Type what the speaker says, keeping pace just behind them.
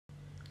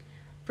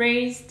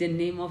Praise the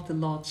name of the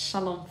Lord.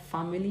 Shalom,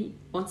 family.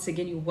 Once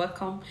again, you're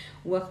welcome.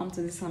 Welcome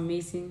to this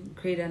amazing,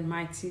 great and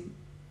mighty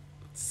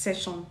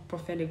session,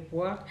 prophetic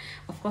word.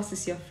 Of course,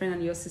 it's your friend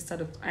and your sister,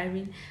 Dr.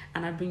 Irene,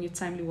 and I bring you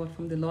timely word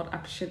from the Lord. I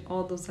appreciate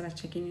all those that are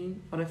checking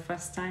in for the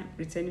first time,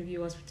 returning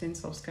viewers, returning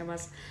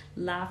subscribers.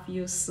 Love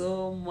you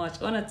so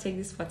much. I want to take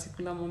this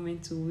particular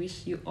moment to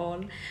wish you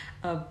all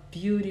a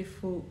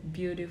beautiful,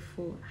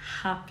 beautiful,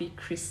 happy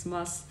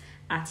Christmas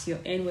at your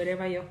end,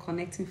 wherever you're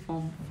connecting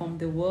from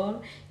the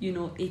world. You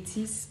know, it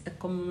is a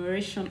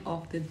commemoration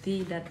of the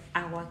day that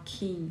our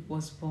King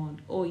was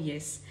born. Oh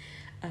yes,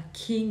 a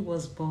King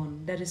was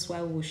born. That is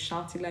why we're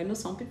shouting. Like,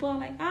 some people are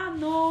like,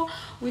 no,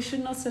 we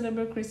should not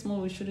celebrate Christmas,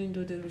 we shouldn't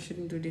do this, we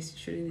shouldn't do this, we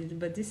shouldn't do this.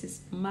 But this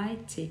is my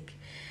take.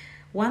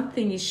 One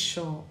thing is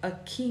sure, a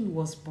King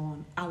was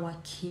born. Our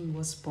King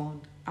was born.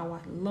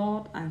 Our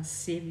Lord and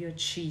Savior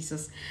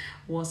Jesus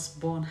was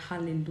born.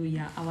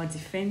 Hallelujah. Our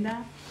defender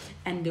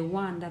and the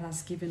one that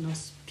has given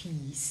us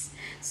peace.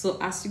 So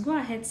as you go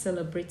ahead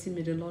celebrating,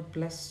 may the Lord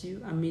bless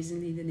you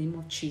amazingly in the name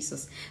of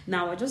Jesus.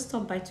 Now, I just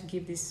stopped by to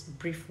give this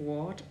brief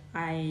word.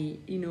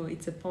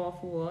 It's a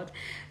powerful word.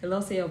 The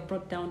Lord said, "I've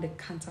brought down the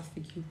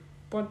counterfeit." You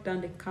brought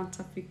down the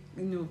counterfeit.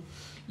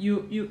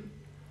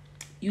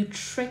 You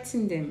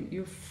threaten them.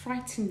 You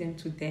frighten them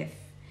to death.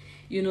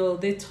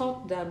 They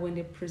thought that when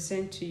they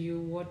present to you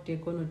what they're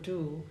going to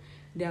do,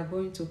 they are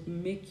going to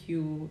make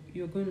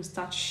you're going to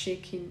start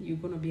shaking. You're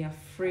going to be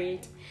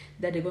afraid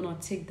that they're going to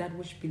take that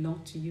which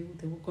belongs to you.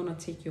 They're going to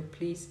take your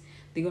place.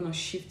 They're going to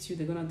shift you.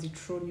 They're going to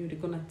dethrone you. They're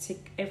going to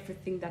take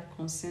everything that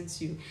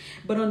concerns you.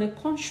 But on the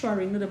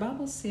contrary, the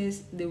Bible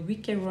says the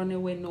wicked run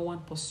away, no one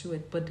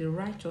pursueth, but the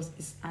righteous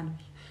is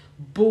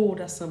bold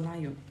as a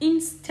lion.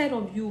 Instead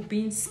of you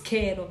being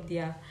scared of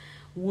their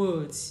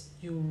words,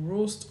 you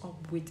rose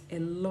up with a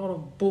lot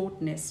of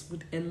boldness,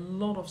 with a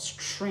lot of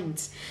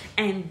strength.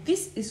 And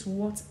this is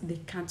what they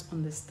can't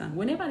understand.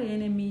 Whenever the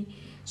enemy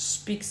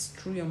speaks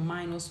through your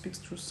mind or speaks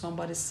through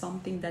somebody,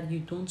 something that you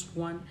don't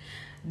want,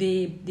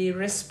 they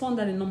respond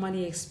that they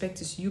normally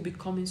expect is you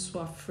becoming so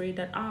afraid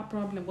that,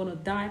 probably I'm going to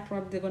die,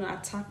 probably they're going to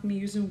attack me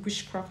using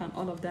witchcraft and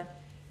all of that.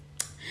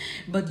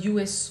 But you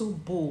were so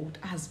bold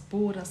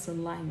as a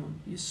lion.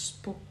 You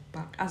spoke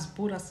back, as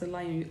bold as a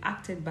lion. You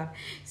acted back,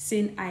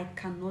 saying, I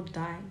cannot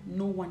die.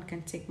 No one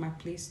can take my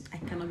place. I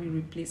cannot be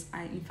replaced.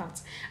 In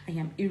fact, I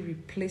am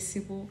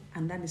irreplaceable,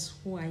 and that is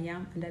who I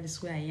am, and that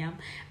is where I am.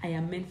 I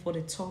am meant for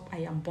the top.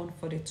 I am born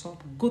for the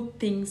top. Good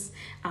things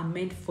are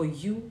meant for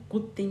you.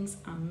 Good things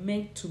are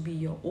meant to be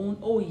your own.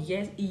 Oh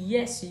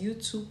yes, you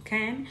too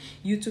can.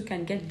 You too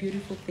can get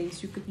beautiful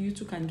things. You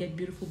too can get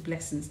beautiful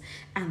blessings.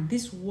 And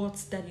these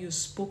words that you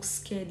spoke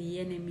scared the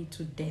enemy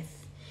to death.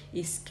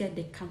 It scared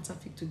the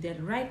counterfeit to death.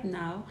 Right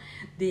now,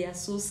 they are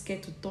so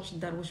scared to touch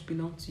that which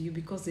belongs to you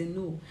because they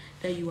know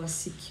that you are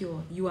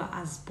secure. You are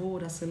as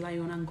bold as a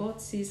lion. And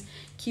God says,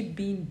 keep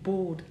being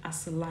bold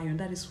as a lion.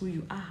 That is who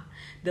you are.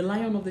 The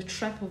Lion of the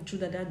tribe of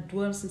Judah that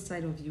dwells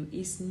inside of you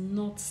is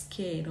not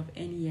scared of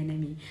any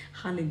enemy.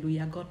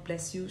 Hallelujah. God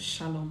bless you.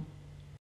 Shalom.